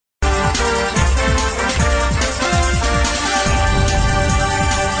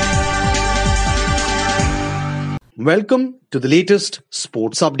Welcome to the latest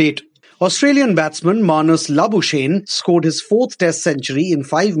sports update. Australian batsman Marnus Labuschagne scored his fourth Test century in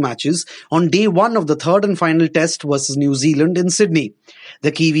 5 matches on day 1 of the third and final Test versus New Zealand in Sydney.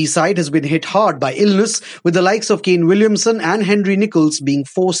 The Kiwi side has been hit hard by illness, with the likes of Kane Williamson and Henry Nicholls being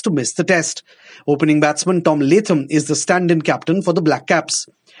forced to miss the Test. Opening batsman Tom Latham is the stand-in captain for the Black Caps.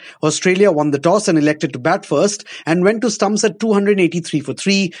 Australia won the toss and elected to bat first and went to stumps at 283 for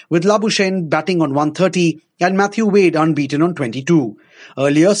 3, with Labuschagne batting on 130 and Matthew Wade unbeaten on 22.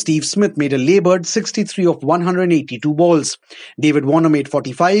 Earlier, Steve Smith made a laboured 63 of 182 balls. David Warner made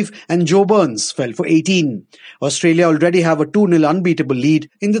 45 and Joe Burns fell for 18. Australia already have a 2-0 unbeatable lead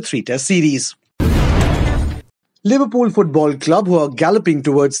in the 3-Test series. Liverpool Football Club, who are galloping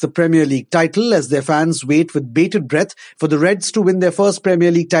towards the Premier League title as their fans wait with bated breath for the Reds to win their first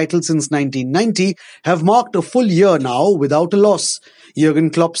Premier League title since 1990, have marked a full year now without a loss. Jurgen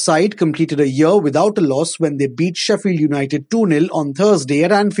Klopp's side completed a year without a loss when they beat Sheffield United 2-0 on Thursday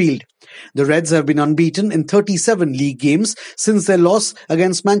at Anfield. The Reds have been unbeaten in 37 league games since their loss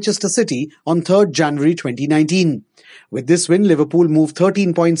against Manchester City on 3rd January 2019. With this win, Liverpool moved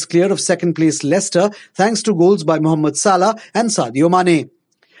 13 points clear of second-place Leicester thanks to goals by Mohamed Salah and Sadio Mane.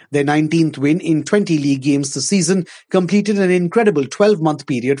 Their 19th win in 20 league games this season completed an incredible 12-month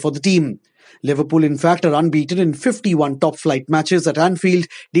period for the team. Liverpool, in fact, are unbeaten in 51 top-flight matches at Anfield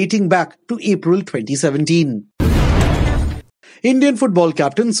dating back to April 2017. Indian football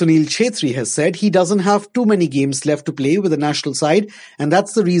captain Sunil Chhetri has said he doesn't have too many games left to play with the national side, and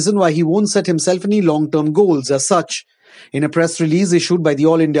that's the reason why he won't set himself any long-term goals as such. In a press release issued by the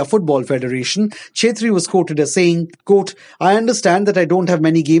All India Football Federation, Chhetri was quoted as saying, quote, "I understand that I don't have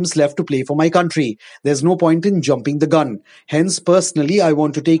many games left to play for my country. There's no point in jumping the gun. Hence, personally, I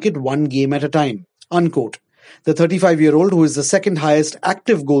want to take it one game at a time." Unquote. The 35-year-old, who is the second highest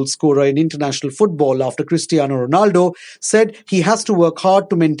active goal scorer in international football after Cristiano Ronaldo, said he has to work hard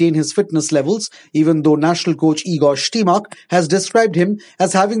to maintain his fitness levels, even though national coach Igor Stimac has described him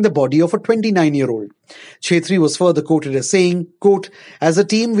as having the body of a 29-year-old. Chhetri was further quoted as saying, quote, "As a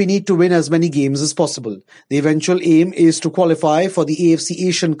team, we need to win as many games as possible. The eventual aim is to qualify for the AFC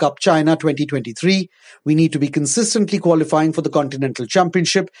Asian Cup China 2023. We need to be consistently qualifying for the Continental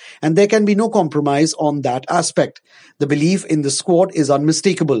Championship, and there can be no compromise on that aspect. The belief in the squad is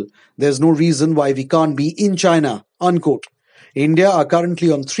unmistakable. There's no reason why we can't be in China." Unquote. India are currently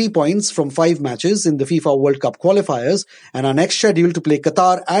on 3 points from 5 matches in the FIFA World Cup qualifiers and are next scheduled to play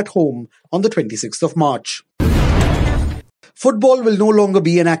Qatar at home on the 26th of March. Football will no longer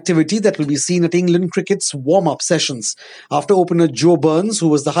be an activity that will be seen at England cricket's warm-up sessions. After opener Joe Burns, who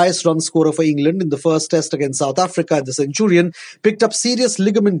was the highest run scorer for England in the first Test against South Africa at the Centurion, picked up serious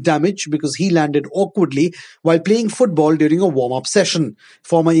ligament damage because he landed awkwardly while playing football during a warm-up session.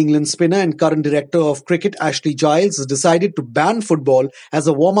 Former England spinner and current director of cricket Ashley Giles has decided to ban football as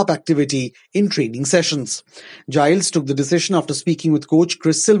a warm-up activity in training sessions. Giles took the decision after speaking with coach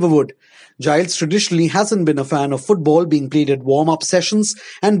Chris Silverwood. Giles traditionally hasn't been a fan of football being played at warm-up sessions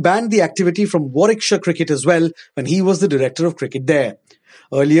and banned the activity from Warwickshire Cricket as well when he was the director of cricket there.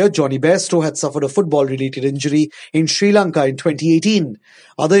 Earlier, Johnny Bairstow had suffered a football-related injury in Sri Lanka in 2018.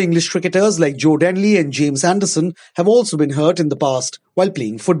 Other English cricketers like Joe Denley and James Anderson have also been hurt in the past while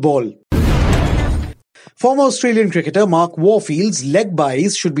playing football. Former Australian cricketer Mark Warfield's leg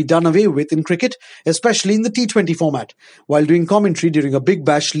buys should be done away with in cricket, especially in the T20 format. While doing commentary during a Big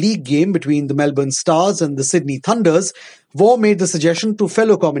Bash League game between the Melbourne Stars and the Sydney Thunders, War made the suggestion to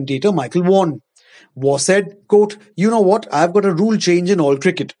fellow commentator Michael Vaughan. War said, quote, "You know what, I've got a rule change in all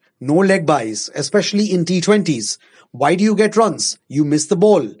cricket. No leg buys, especially in T20s. Why do you get runs? You miss the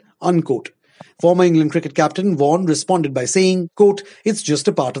ball." Unquote. Former England cricket captain Vaughan responded by saying, quote, "It's just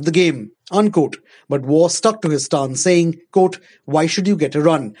a part of the game." Unquote. But War stuck to his stance saying, quote, "Why should you get a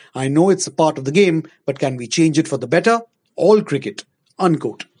run? I know it's a part of the game, but can we change it for the better? All cricket."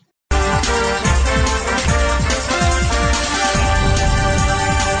 Unquote.